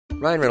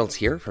Ryan Reynolds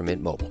here from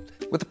Mint Mobile.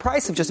 With the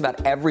price of just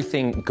about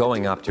everything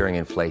going up during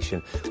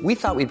inflation, we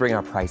thought we'd bring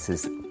our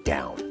prices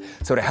down.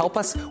 So to help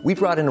us, we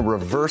brought in a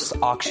reverse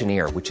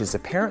auctioneer, which is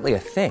apparently a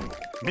thing.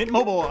 Mint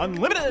Mobile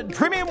Unlimited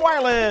Premium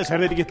Wireless. How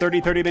to get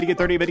 30, 30, bit to get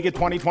 30, bit to get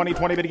 20, 20,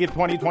 20, bit to get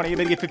 20, 20,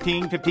 bit to get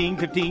 15, 15,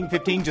 15,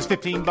 15, just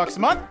 $15 a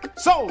month?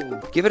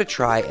 Sold! Give it a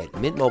try at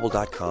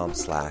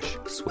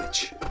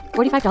mintmobile.com/switch.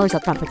 $45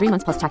 up front for 3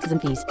 months plus taxes and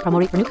fees. Promo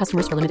rate for new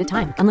customers for limited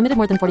time. Unlimited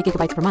more than 40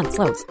 gigabytes per month.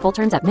 Slows full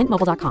terms at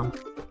mintmobile.com.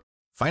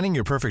 Finding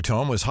your perfect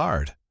home was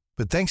hard,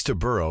 but thanks to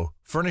Burrow,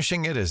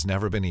 furnishing it has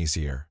never been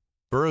easier.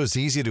 Burrow's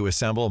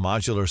easy-to-assemble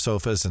modular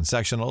sofas and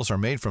sectionals are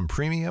made from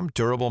premium,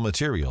 durable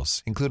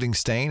materials, including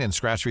stain and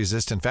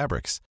scratch-resistant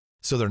fabrics.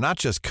 So they're not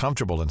just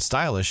comfortable and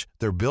stylish,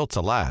 they're built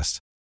to last.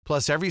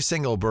 Plus, every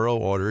single Burrow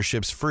order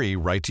ships free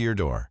right to your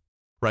door.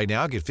 Right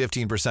now, get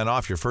 15%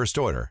 off your first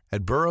order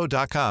at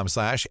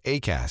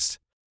burrow.com/ACAST.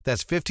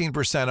 That's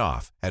 15%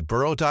 off at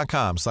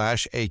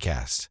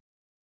burrow.com/ACAST.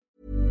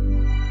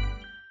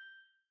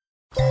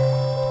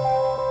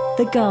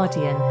 The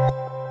Guardian.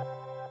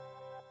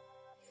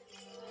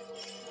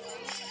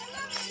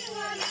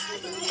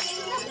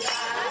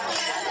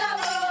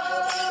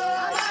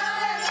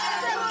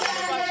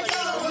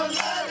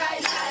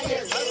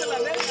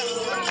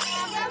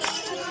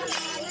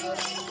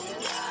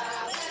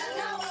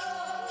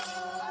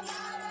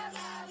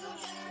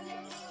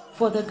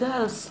 For the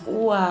girls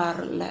who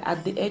are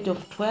at the age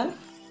of 12,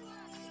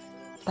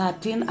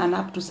 13 and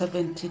up to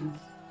 17,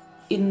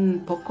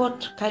 in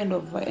Pokot kind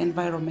of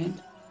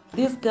environment,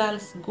 these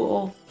girls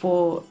go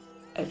for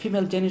a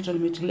female genital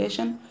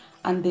mutilation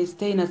and they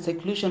stay in a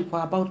seclusion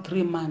for about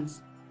 3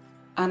 months.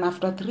 And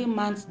after 3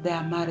 months, they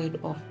are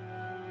married off.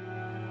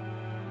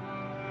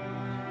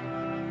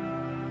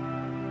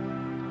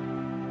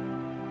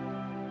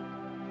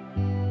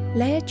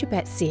 Leah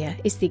Chebetsia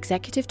is the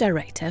Executive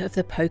Director of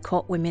the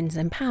Pokot Women's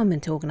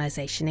Empowerment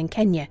Organisation in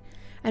Kenya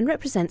and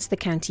represents the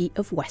county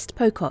of West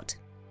Pokot.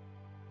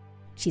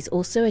 She's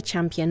also a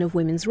champion of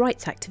women's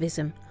rights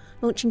activism,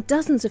 launching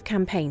dozens of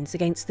campaigns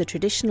against the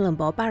traditional and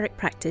barbaric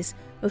practice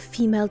of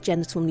female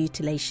genital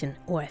mutilation,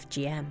 or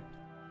FGM.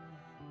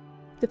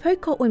 The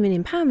Pokot Women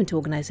Empowerment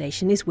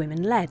Organisation is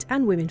women-led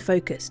and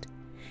women-focused.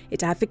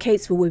 It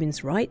advocates for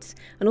women's rights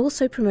and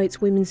also promotes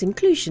women's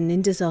inclusion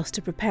in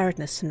disaster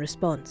preparedness and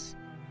response.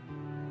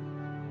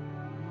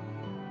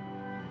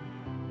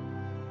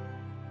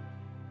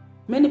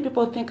 Many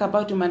people think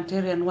about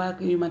humanitarian work,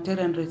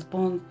 humanitarian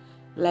response,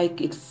 like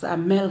it's a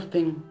male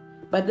thing.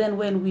 But then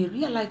when we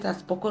realize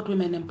as Pokot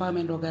Women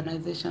Empowerment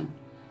Organization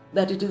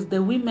that it is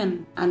the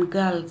women and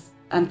girls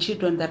and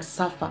children that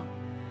suffer.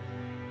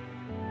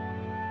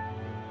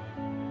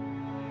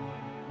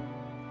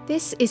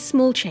 This is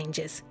Small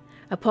Changes,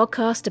 a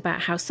podcast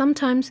about how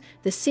sometimes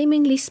the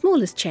seemingly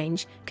smallest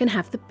change can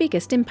have the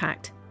biggest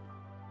impact.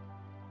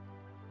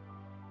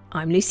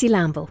 I'm Lucy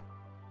Lamble.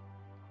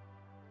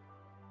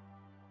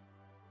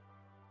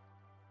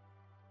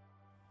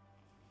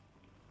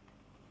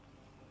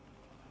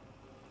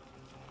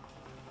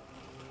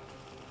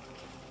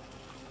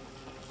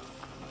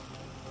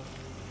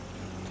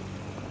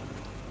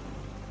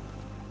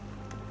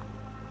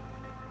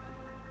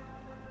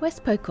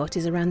 West Pokot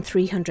is around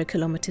 300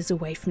 kilometres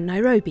away from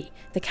Nairobi,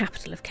 the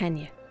capital of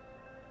Kenya.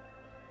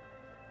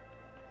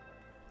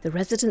 The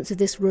residents of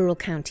this rural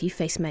county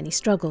face many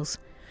struggles: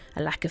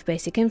 a lack of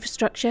basic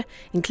infrastructure,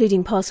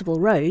 including passable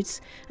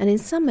roads, and in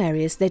some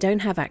areas they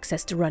don't have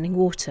access to running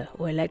water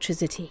or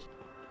electricity.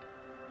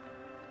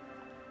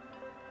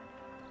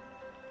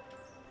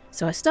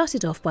 So I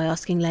started off by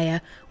asking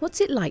Leah,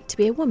 what's it like to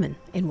be a woman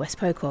in West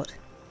Pokot?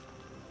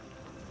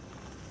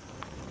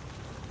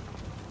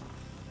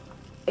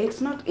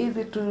 It's not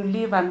easy to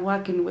live and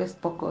work in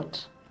West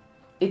Pokot.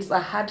 It's a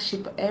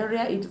hardship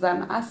area, it's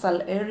an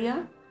ASAL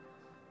area,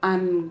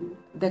 and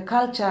the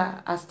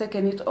culture has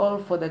taken it all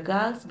for the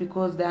girls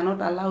because they are not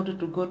allowed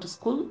to go to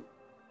school.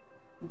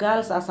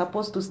 Girls are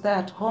supposed to stay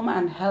at home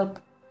and help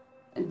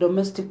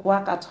domestic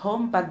work at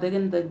home, but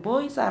then the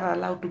boys are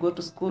allowed to go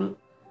to school,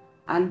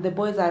 and the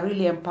boys are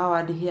really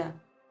empowered here.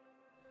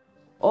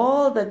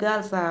 All the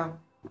girls are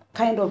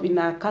kind of in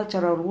a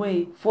cultural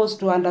way forced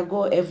to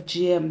undergo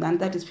FGM, and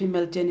that is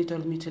female genital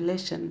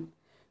mutilation.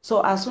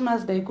 So as soon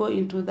as they go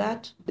into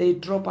that, they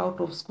drop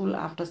out of school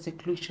after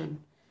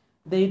seclusion.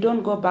 They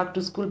don't go back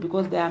to school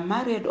because they are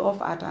married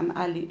off at an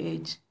early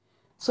age.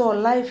 So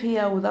life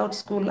here without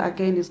school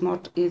again is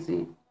not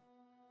easy.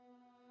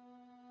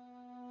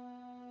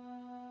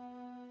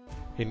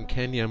 In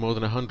Kenya, more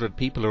than 100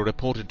 people are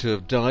reported to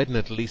have died and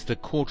at least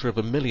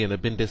 250,000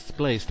 have been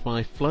displaced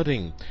by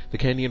flooding. The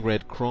Kenyan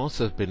Red Cross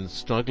have been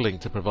struggling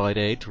to provide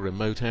aid to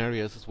remote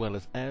areas as well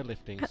as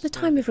airlifting. At the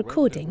time of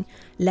recording,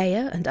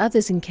 Leah and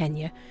others in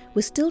Kenya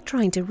were still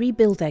trying to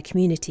rebuild their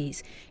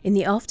communities in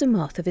the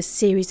aftermath of a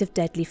series of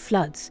deadly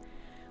floods,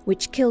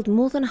 which killed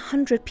more than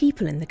 100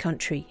 people in the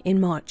country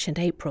in March and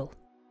April.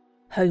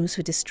 Homes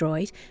were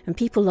destroyed and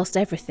people lost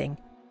everything.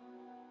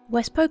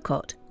 West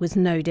Pokot was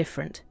no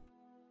different.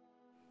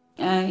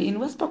 In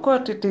West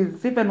Pokot, it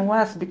is even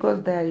worse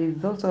because there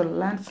is also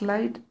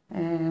landslide,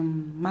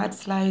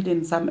 mudslide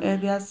in some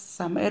areas.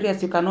 Some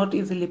areas you cannot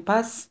easily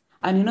pass.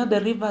 And you know,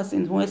 the rivers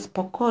in West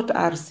Pokot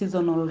are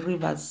seasonal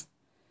rivers.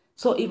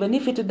 So even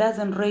if it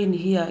doesn't rain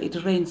here,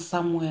 it rains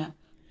somewhere.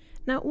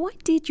 Now, why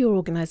did your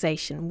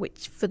organisation,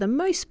 which for the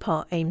most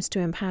part aims to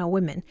empower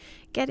women,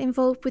 get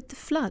involved with the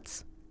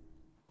floods?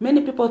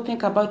 Many people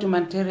think about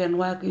humanitarian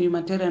work,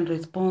 humanitarian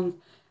response,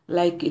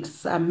 like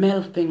it's a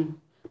male thing.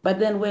 But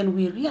then when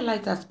we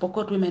realize as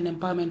Pokot Women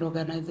Empowerment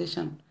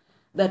Organization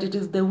that it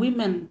is the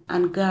women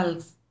and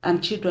girls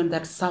and children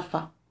that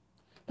suffer.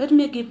 Let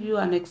me give you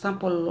an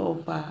example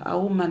of a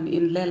woman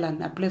in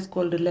Leland, a place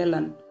called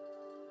Leland.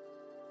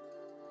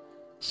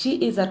 She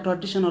is a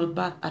traditional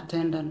birth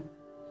attendant.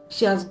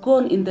 She has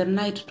gone in the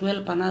night to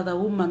help another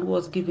woman who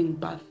was giving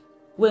birth.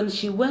 When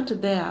she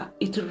went there,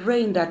 it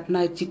rained at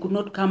night. She could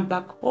not come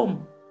back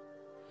home.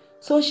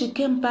 So she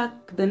came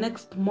back the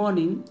next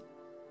morning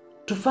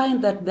to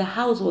find that the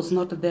house was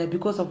not there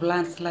because of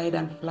landslide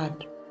and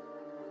flood.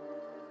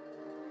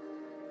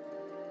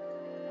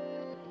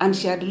 And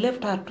she had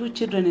left her 2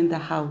 children in the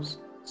house.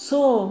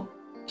 So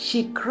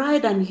she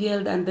cried and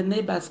yelled, and the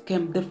neighbors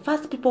came. The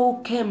first people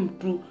who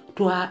came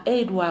to her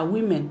aid were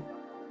women.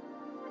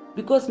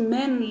 Because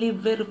men live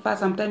very far,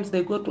 sometimes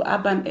they go to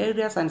urban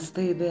areas and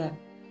stay there.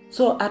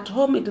 So at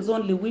home, it is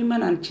only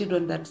women and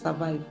children that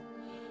survive.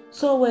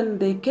 So when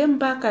they came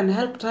back and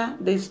helped her,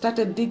 they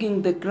started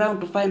digging the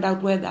ground to find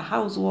out where the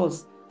house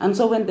was. And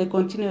so when they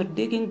continued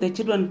digging, the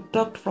children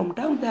talked from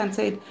down there and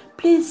said,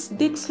 please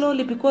dig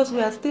slowly because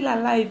we are still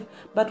alive,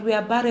 but we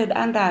are buried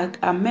under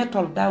a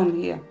metal down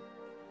here.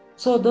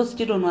 So those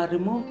children were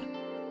removed.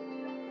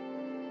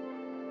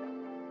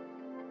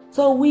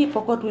 So we,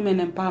 Pokot Women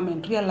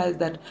Empowerment, realized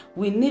that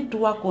we need to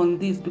work on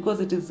this because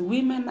it is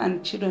women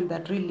and children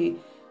that really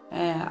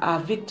are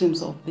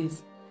victims of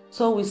this.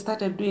 So we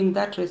started doing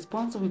that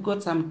response. We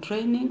got some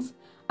trainings.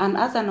 And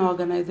as an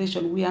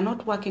organization, we are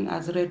not working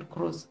as Red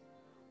Cross.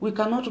 We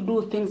cannot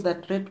do things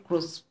that Red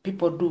Cross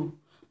people do.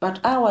 But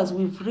ours,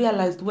 we've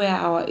realized where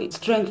our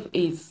strength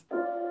is.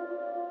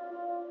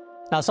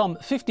 Now, some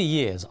 50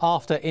 years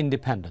after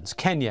independence,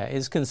 Kenya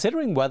is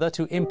considering whether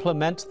to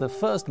implement the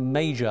first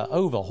major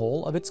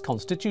overhaul of its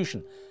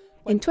constitution.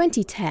 In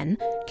 2010,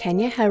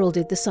 Kenya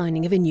heralded the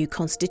signing of a new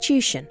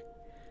constitution,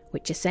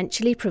 which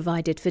essentially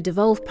provided for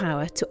devolved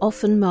power to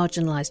often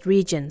marginalised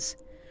regions,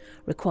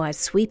 required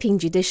sweeping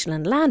judicial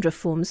and land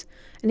reforms,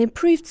 and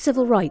improved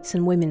civil rights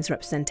and women's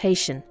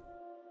representation.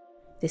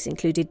 This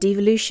included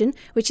devolution,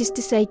 which is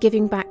to say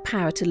giving back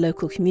power to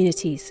local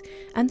communities,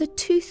 and the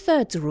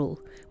 2/3 rule,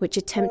 which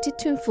attempted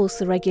to enforce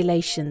the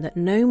regulation that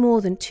no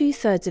more than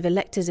 2/3 of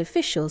elected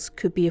officials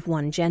could be of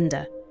one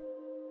gender.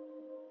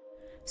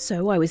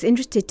 So I was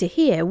interested to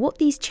hear what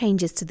these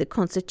changes to the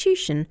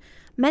constitution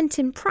meant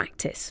in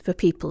practice for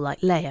people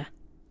like Leah.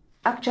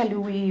 Actually,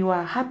 we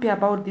were happy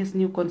about this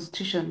new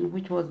constitution,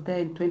 which was there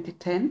in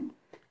 2010.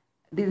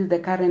 This is the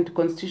current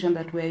constitution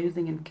that we are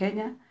using in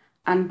Kenya.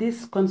 And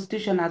this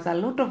constitution has a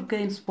lot of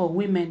gains for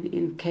women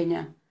in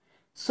Kenya.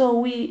 So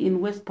we in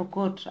West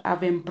Pokot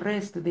have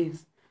embraced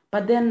this.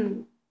 But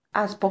then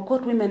as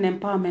Pokot Women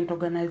Empowerment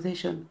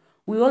Organization,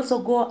 we also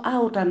go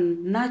out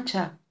and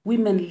nurture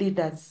women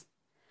leaders.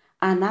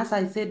 And as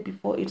I said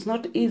before, it's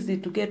not easy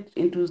to get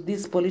into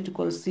these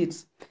political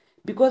seats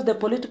because the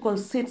political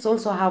seats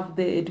also have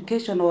the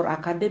education or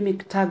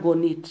academic tag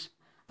on it.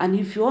 And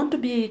if you want to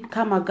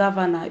become a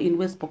governor in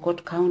West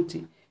Pokot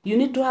County, you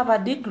need to have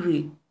a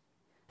degree.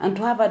 And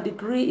to have a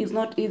degree is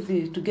not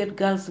easy to get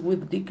girls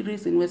with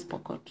degrees in West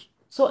Pokot.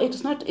 So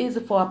it's not easy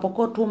for a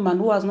Pokot woman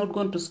who has not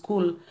gone to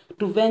school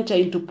to venture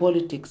into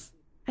politics.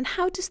 And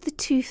how does the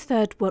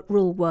 2/3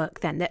 rule work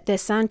then? There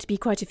sound to be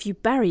quite a few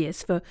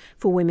barriers for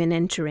women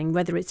entering,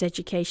 whether it's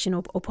education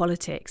or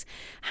politics.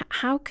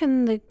 How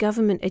can the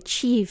government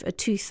achieve a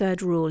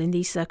 2/3 rule in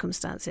these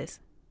circumstances?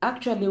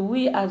 Actually,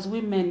 we as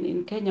women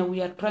in Kenya,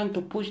 we are trying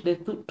to push the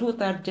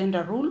 2/3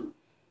 gender rule,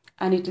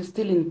 and it is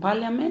still in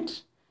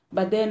parliament.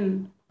 But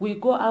then we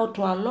go out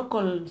to our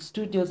local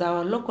studios,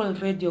 our local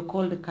radio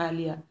called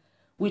Kalia.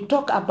 We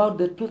talk about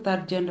the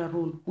 2/3 gender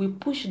rule. We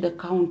push the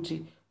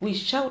county. We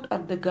shout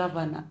at the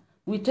governor.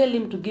 We tell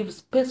him to give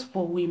space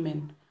for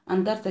women.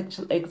 And that's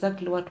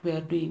exactly what we are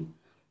doing.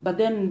 But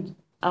then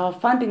our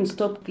funding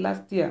stopped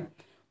last year.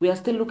 We are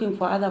still looking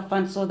for other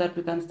funds so that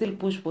we can still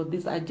push for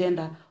this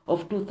agenda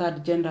of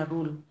 2/3 gender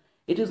rule.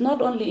 It is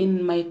not only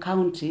in my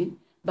county,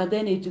 but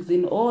then it is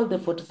in all the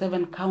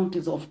 47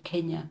 counties of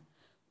Kenya.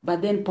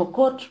 But then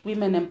Pokot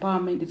Women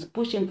Empowerment is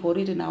pushing for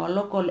it in our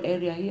local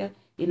area here,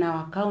 in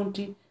our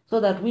county, so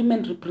that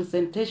women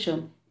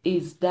representation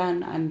is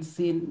done and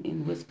seen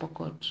in West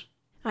Pokot.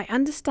 I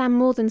understand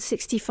more than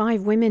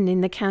 65 women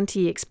in the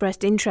county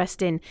expressed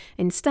interest in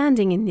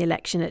standing in the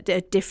election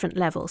at different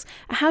levels.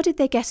 How did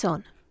they get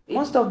on?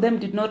 Most of them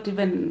did not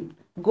even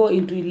go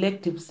into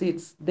elective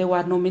seats. They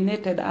were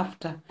nominated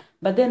after.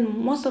 But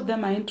then most of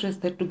them are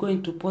interested to go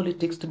into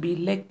politics to be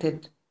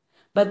elected.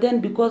 But then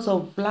because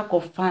of lack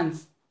of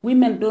funds,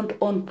 women don't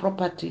own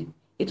property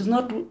It is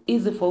not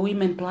easy for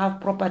women to have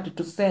property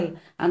to sell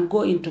and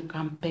go into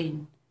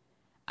campaign.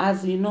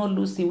 As you know,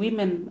 Lucy,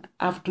 women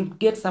have to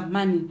get some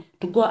money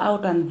to go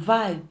out and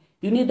vie.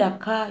 You need a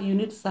car, you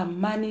need some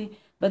money,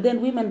 but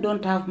then women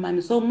don't have money.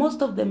 So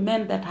most of the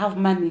men that have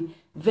money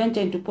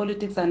venture into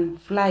politics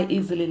and fly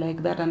easily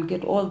like that and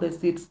get all the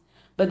seats.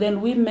 But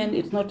then women,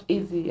 it's not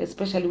easy,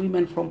 especially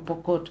women from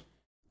Pokot.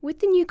 With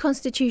the new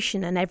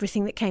constitution and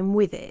everything that came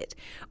with it,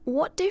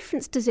 what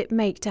difference does it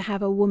make to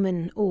have a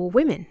woman or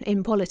women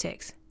in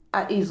politics?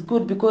 It's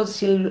good because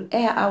she'll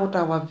air out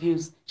our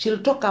views. She'll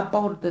talk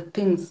about the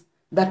things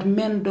that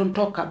men don't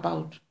talk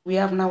about. We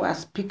have now a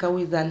speaker who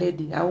is a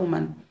lady, a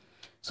woman.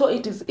 So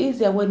it is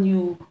easier when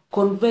you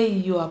convey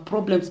your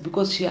problems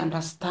because she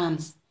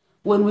understands.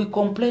 When we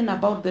complain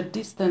about the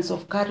distance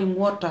of carrying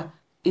water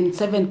in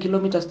 7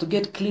 kilometers to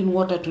get clean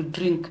water to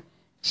drink,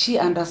 she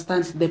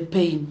understands the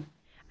pain.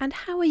 And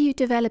how are you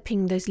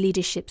developing those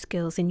leadership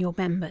skills in your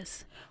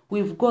members?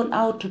 We've gone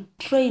out to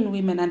train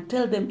women and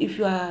tell them, if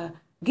you are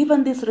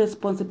given this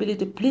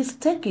responsibility, please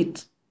take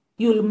it.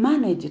 You'll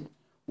manage it.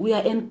 We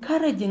are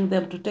encouraging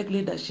them to take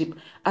leadership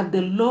at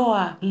the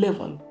lower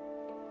level.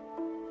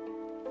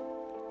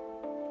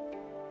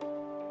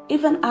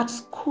 Even at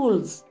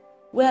schools,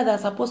 where they're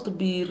supposed to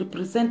be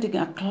representing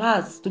a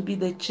class, to be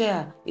the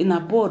chair in a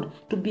board,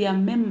 to be a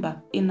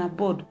member in a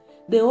board,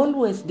 they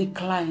always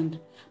declined.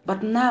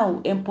 But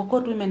now,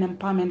 Pokot Women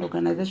Empowerment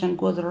Organization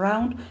goes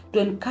around to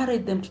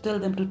encourage them, to tell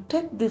them to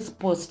take these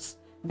posts.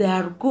 They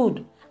are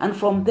good. And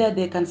from there,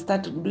 they can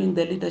start doing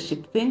the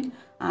leadership thing.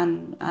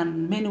 And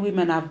many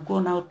women have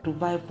gone out to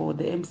vie for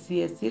the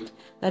MCA seat,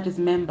 that is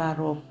member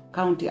of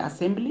county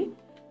assembly.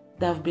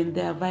 They have been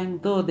there vying,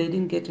 though they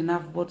didn't get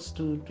enough votes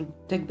to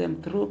take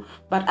them through.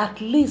 But at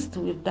least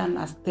we've done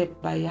a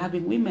step by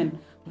having women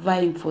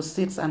vying for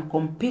seats and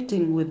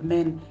competing with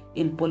men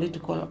in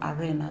political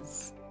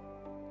arenas.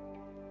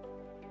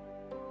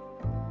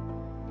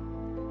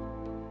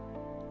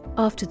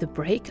 After the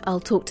break,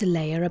 I'll talk to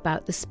Leah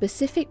about the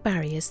specific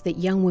barriers that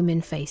young women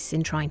face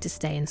in trying to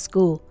stay in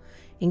school,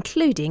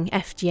 including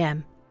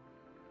FGM.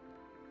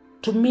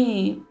 To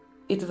me,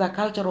 it is a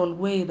cultural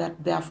way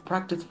that they have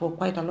practiced for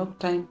quite a long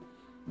time,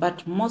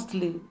 but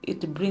mostly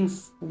it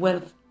brings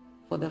wealth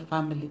for the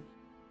family.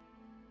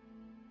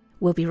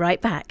 We'll be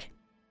right back.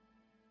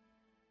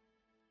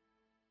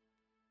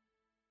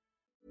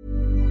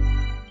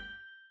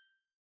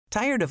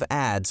 Tired of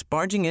ads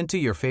barging into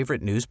your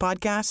favorite news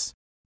podcasts?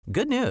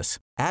 Good news.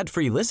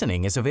 Ad-free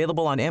listening is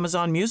available on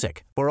Amazon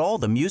Music for all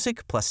the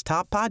music plus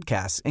top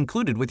podcasts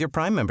included with your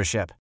Prime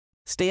membership.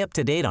 Stay up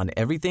to date on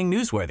everything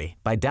newsworthy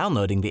by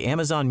downloading the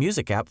Amazon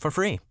Music app for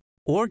free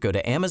or go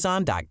to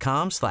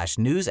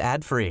amazon.com/news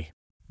ad free.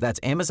 That's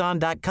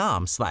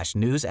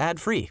amazon.com/news ad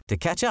free to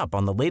catch up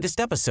on the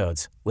latest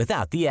episodes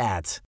without the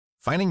ads.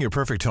 Finding your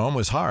perfect home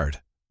was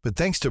hard, but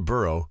thanks to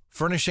Burrow,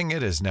 furnishing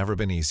it has never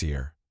been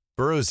easier.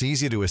 Burrow's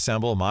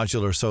easy-to-assemble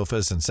modular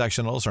sofas and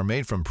sectionals are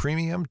made from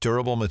premium,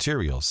 durable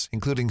materials,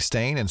 including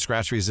stain and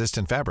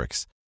scratch-resistant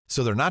fabrics.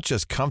 So they're not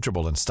just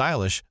comfortable and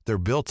stylish, they're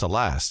built to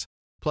last.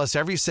 Plus,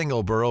 every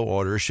single Burrow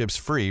order ships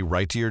free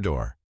right to your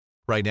door.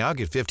 Right now,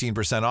 get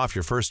 15% off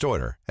your first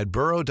order at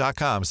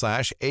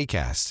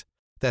burrow.com/ACAST.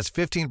 That's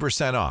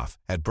 15% off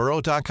at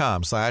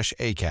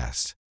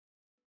burrow.com/ACAST.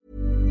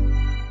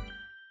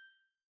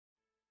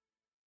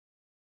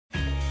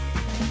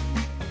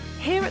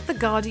 Here at The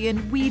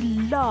Guardian, we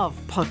love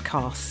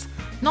podcasts.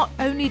 Not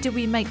only do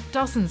we make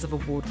dozens of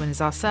award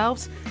winners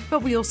ourselves,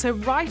 but we also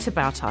write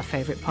about our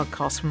favourite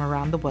podcasts from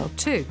around the world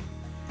too.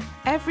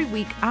 Every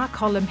week, our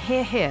column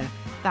Here,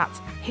 that's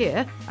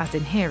here as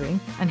in hearing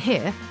and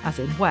here as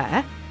in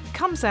where,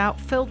 comes out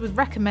filled with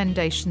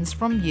recommendations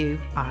from you,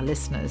 our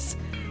listeners.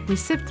 We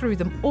sift through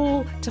them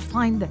all to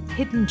find the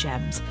hidden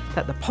gems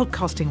that the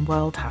podcasting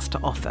world has to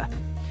offer.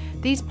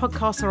 These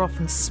podcasts are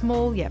often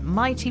small yet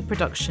mighty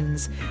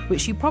productions,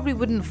 which you probably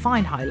wouldn't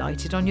find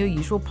highlighted on your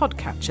usual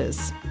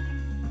podcatchers.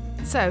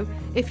 So,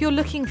 if you're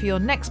looking for your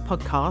next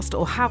podcast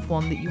or have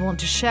one that you want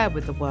to share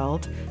with the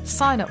world,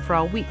 sign up for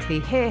our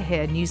weekly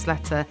Here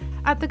newsletter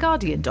at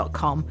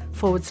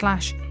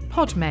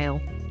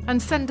theguardian.com/podmail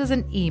and send us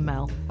an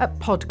email at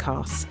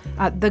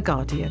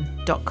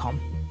podcasts@theguardian.com.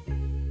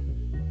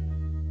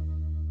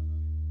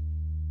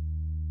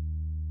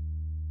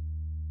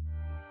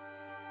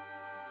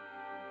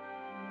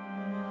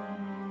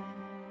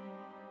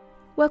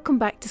 Welcome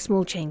back to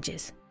Small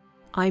Changes.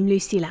 I'm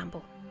Lucy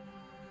Lamble.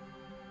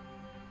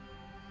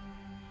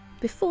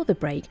 Before the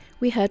break,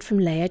 we heard from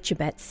Leah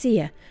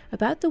Chebet-Sia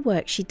about the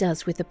work she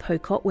does with the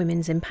Pokot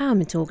Women's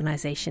Empowerment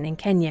Organisation in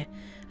Kenya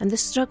and the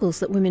struggles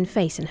that women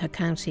face in her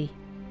county.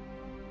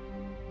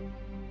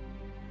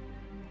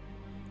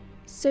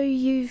 So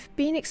you've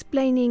been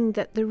explaining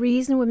that the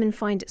reason women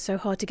find it so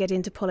hard to get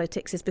into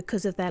politics is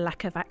because of their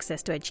lack of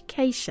access to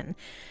education.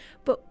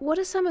 But what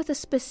are some of the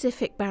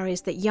specific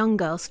barriers that young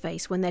girls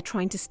face when they're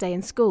trying to stay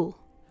in school?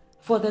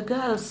 For the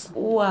girls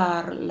who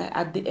are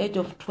at the age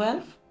of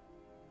 12,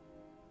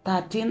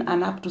 13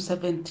 and up to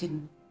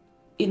 17,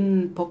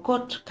 in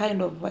Pokot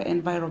kind of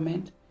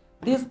environment,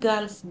 these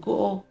girls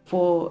go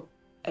for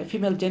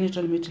female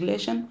genital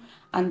mutilation,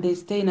 and they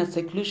stay in a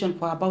seclusion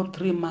for about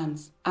 3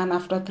 months. And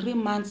after 3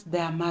 months, they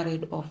are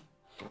married off.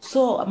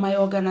 So my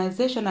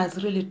organization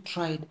has really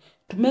tried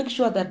to make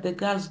sure that the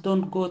girls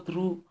don't go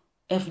through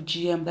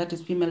FGM, that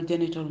is female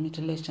genital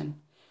mutilation.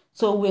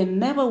 So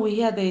whenever we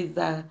hear there is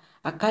a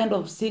kind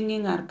of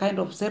singing, a kind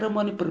of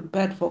ceremony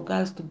prepared for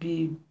girls to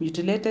be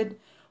mutilated,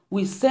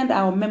 we send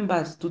our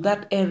members to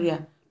that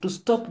area to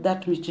stop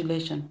that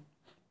mutilation,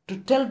 to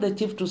tell the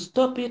chief to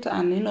stop it,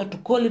 and to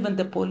call even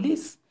the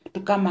police to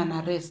come and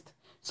arrest.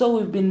 So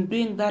we've been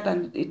doing that,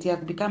 and it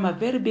has become a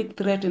very big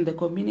threat in the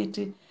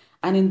community.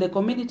 And in the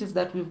communities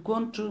that we've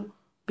gone to,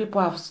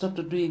 people have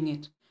stopped doing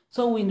it.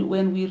 So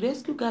when we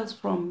rescue girls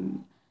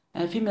from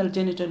female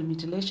genital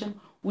mutilation,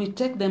 we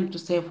take them to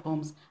safe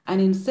homes.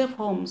 And in safe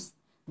homes,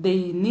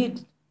 they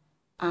need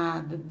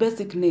the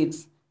basic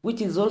needs,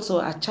 which is also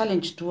a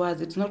challenge to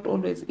us. It's not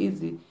always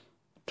easy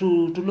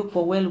to look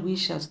for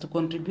well-wishers to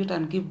contribute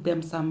and give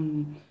them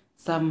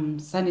some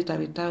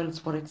sanitary towels,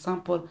 for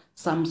example,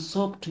 some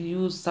soap to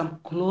use, some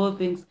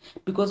clothing,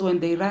 because when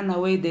they run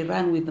away, they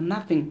run with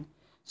nothing.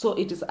 So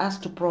it is us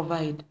to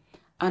provide.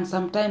 And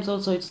sometimes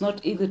also it's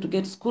not easy to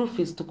get school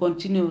fees to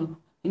continue,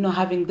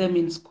 having them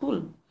in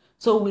school.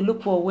 So we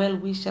look for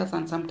well-wishers,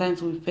 and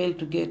sometimes we fail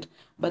to get.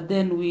 But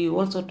then we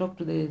also talk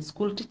to the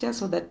school teachers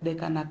so that they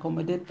can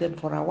accommodate them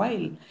for a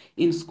while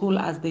in school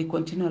as they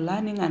continue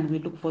learning, and we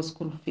look for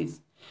school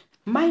fees.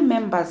 My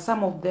members,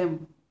 some of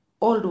them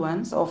old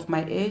ones of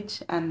my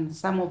age and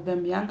some of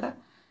them younger,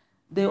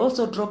 they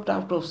also dropped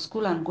out of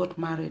school and got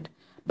married.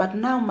 But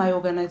now my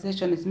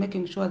organization is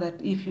making sure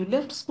that if you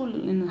left school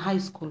in high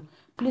school,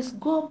 please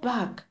go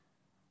back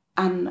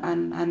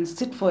and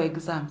sit for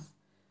exams.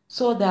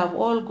 So they have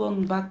all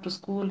gone back to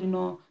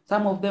school,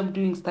 some of them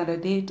doing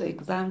standard 8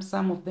 exams,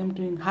 some of them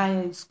doing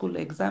high school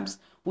exams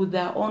with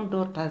their own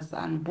daughters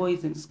and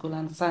boys in school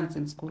and sons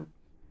in school.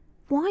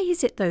 Why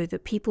is it, though,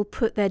 that people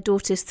put their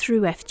daughters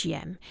through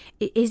FGM?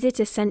 Is it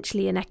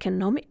essentially an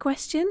economic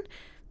question?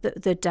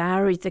 The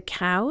dowry, the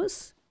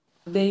cows?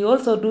 They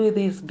also do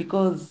this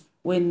because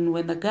when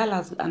a girl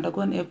has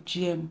undergone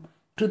FGM,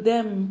 to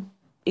them,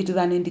 it is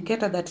an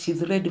indicator that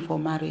she's ready for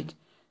marriage.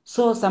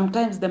 So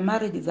sometimes the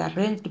marriage is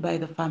arranged by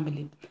the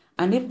family.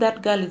 And if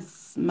that girl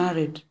is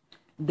married,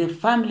 the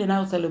family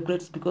now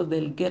celebrates because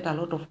they'll get a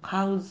lot of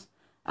cows,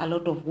 a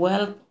lot of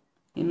wealth,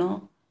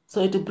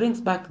 So it brings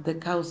back the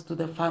cows to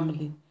the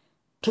family.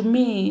 To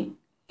me,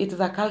 it is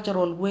a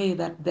cultural way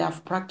that they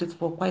have practiced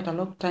for quite a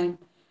long time,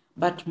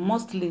 but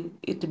mostly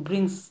it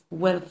brings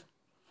wealth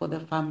for the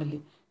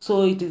family.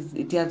 So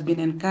it has been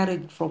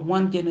encouraged from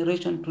one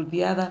generation to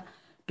the other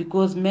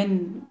because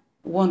men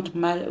want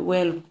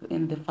wealth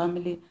in the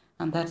family,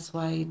 and that's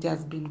why it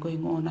has been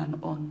going on and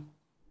on.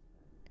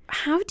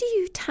 How do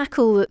you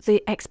tackle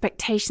the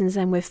expectations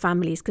then with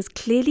families? Because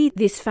clearly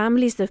these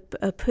families that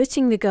are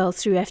putting the girl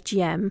through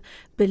FGM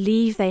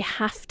believe they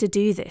have to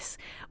do this.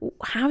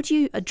 How do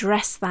you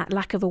address that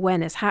lack of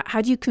awareness?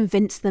 How do you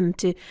convince them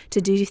to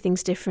do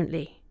things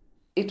differently?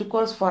 It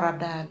calls for a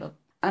dialogue.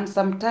 And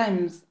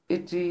sometimes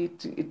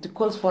it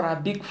calls for a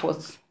big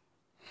force.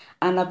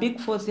 And a big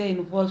force here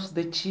involves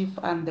the chief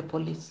and the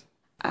police.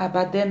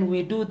 But then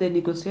we do the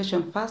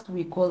negotiation first.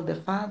 We call the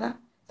father.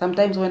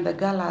 Sometimes when the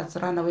girl has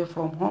run away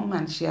from home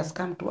and she has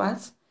come to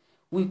us,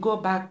 we go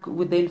back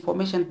with the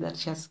information that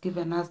she has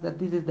given us, that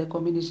this is the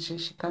community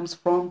she comes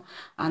from,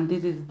 and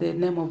this is the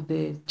name of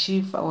the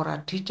chief or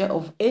a teacher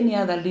of any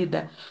other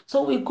leader.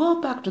 So we go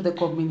back to the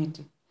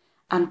community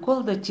and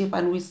call the chief,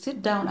 and we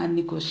sit down and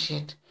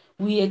negotiate.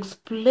 We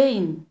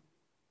explain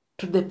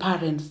to the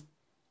parents,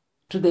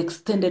 to the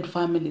extended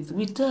families.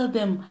 We tell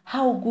them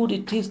how good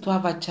it is to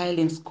have a child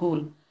in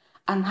school,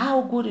 and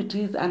how good it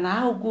is, and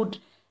how good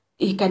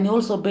he can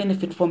also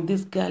benefit from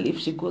this girl if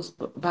she goes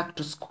back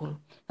to school.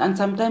 And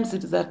sometimes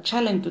it is a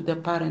challenge to the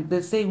parents.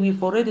 They say,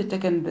 we've already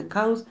taken the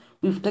cows,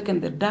 we've taken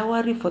the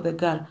dowry for the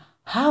girl.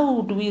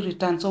 How do we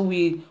return? So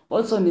we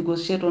also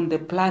negotiate on the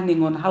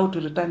planning on how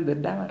to return the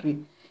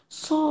dowry.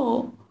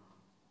 So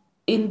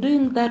in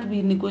doing that,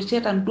 we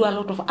negotiate and do a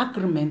lot of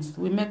agreements.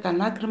 We make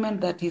an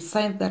agreement that he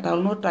signs that I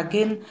will not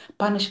again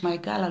punish my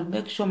girl. I'll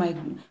make sure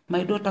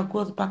my daughter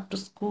goes back to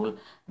school.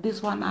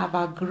 This one I've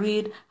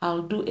agreed,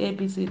 I'll do A,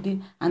 B, C,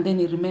 D. And then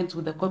he remains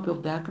with a copy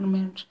of the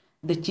agreement.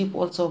 The chief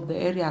also of the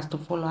area has to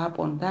follow up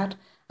on that.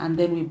 And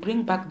then we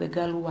bring back the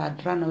girl who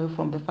had run away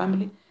from the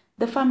family.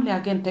 The family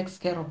again takes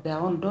care of their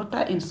own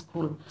daughter in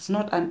school. It's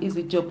not an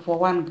easy job for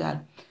one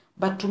girl.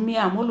 But to me,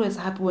 I'm always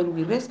happy when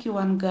we rescue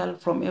one girl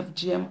from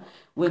FGM.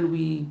 When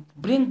we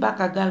bring back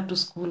a girl to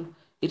school,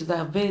 it is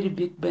a very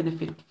big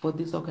benefit for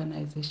this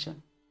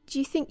organization. Do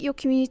you think your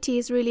community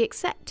is really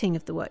accepting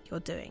of the work you're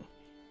doing?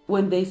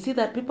 When they see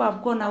that people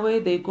have gone away,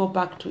 they go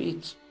back to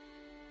it.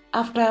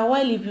 After a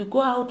while, if you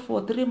go out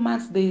for 3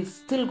 months, they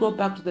still go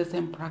back to the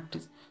same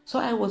practice. So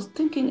I was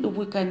thinking if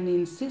we can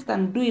insist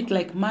and do it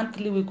like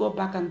monthly, we go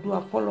back and do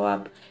a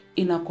follow-up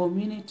in a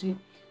community.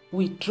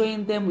 We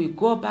train them, we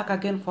go back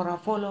again for a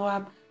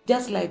follow-up.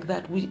 Just like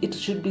that, it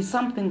should be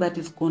something that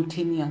is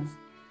continuous.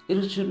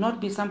 It should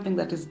not be something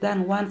that is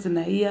done once in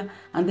a year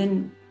and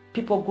then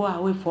people go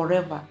away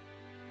forever.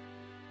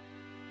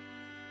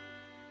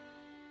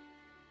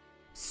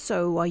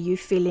 So are you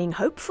feeling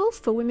hopeful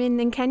for women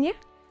in Kenya?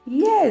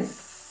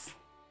 Yes,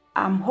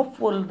 I'm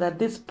hopeful that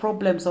these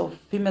problems of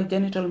female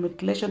genital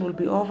mutilation will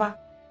be over.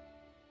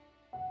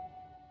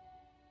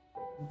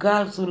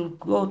 Girls will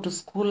go to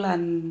school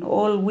and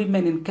all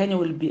women in Kenya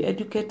will be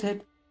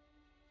educated.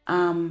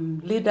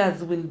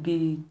 Leaders will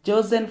be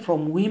chosen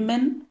from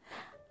women.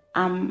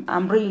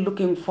 I'm really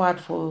looking forward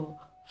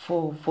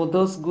for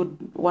those good,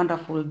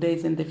 wonderful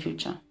days in the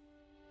future.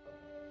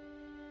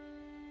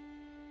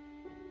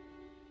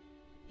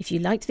 If you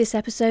liked this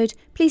episode,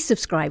 please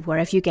subscribe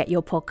wherever you get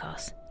your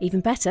podcasts. Even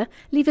better,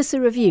 leave us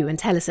a review and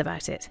tell us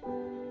about it.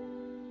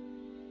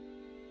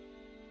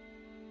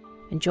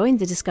 And join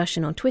the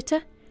discussion on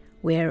Twitter.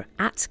 We're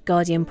at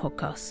Guardian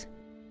Podcasts.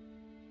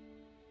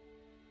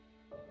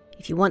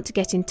 If you want to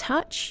get in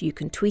touch, you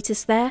can tweet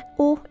us there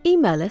or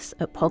email us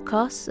at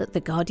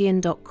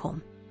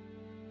podcasts@theguardian.com.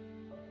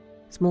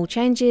 Small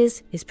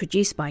Changes is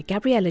produced by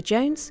Gabriella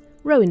Jones,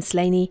 Rowan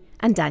Slaney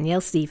and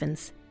Danielle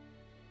Stevens.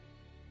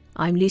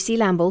 I'm Lucy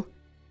Lamble.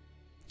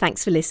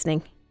 Thanks for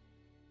listening.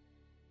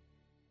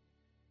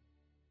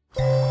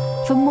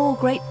 For more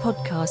great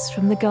podcasts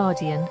from The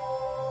Guardian,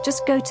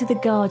 just go to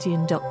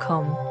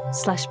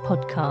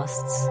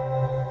theguardian.com/podcasts.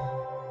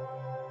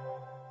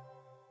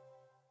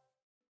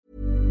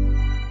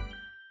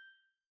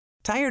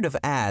 Tired of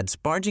ads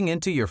barging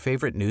into your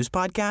favorite news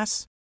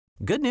podcasts?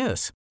 Good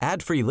news.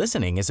 Ad-free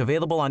listening is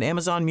available on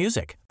Amazon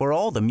Music for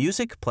all the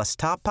music plus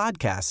top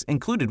podcasts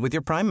included with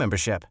your Prime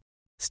membership.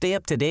 Stay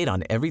up to date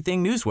on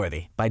everything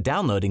newsworthy by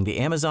downloading the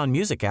Amazon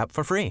Music app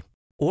for free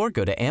or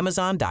go to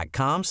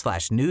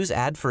amazon.com/news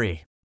ad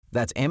free.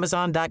 That's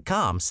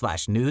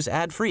amazon.com/news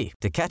ad free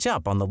to catch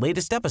up on the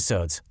latest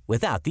episodes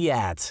without the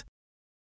ads.